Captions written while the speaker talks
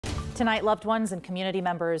Tonight, loved ones and community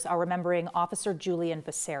members are remembering Officer Julian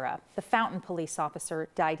Becerra. The Fountain police officer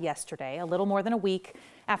died yesterday, a little more than a week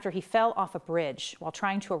after he fell off a bridge while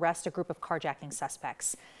trying to arrest a group of carjacking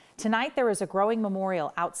suspects. Tonight, there is a growing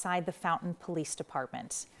memorial outside the Fountain Police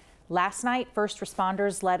Department. Last night, first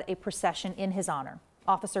responders led a procession in his honor.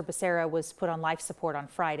 Officer Becerra was put on life support on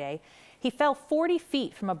Friday. He fell 40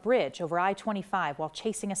 feet from a bridge over I-25 while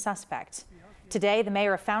chasing a suspect. Today, the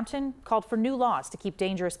mayor of Fountain called for new laws to keep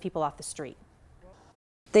dangerous people off the street.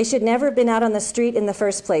 They should never have been out on the street in the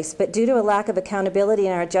first place, but due to a lack of accountability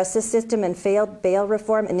in our justice system and failed bail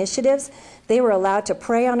reform initiatives, they were allowed to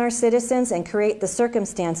prey on our citizens and create the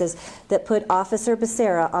circumstances that put Officer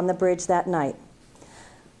Becerra on the bridge that night.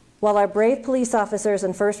 While our brave police officers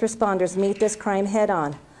and first responders meet this crime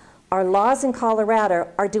head-on, our laws in Colorado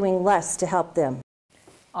are doing less to help them.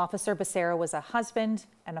 Officer Becerra was a husband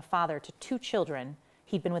and a father to 2 children.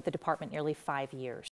 He'd been with the department nearly 5 years.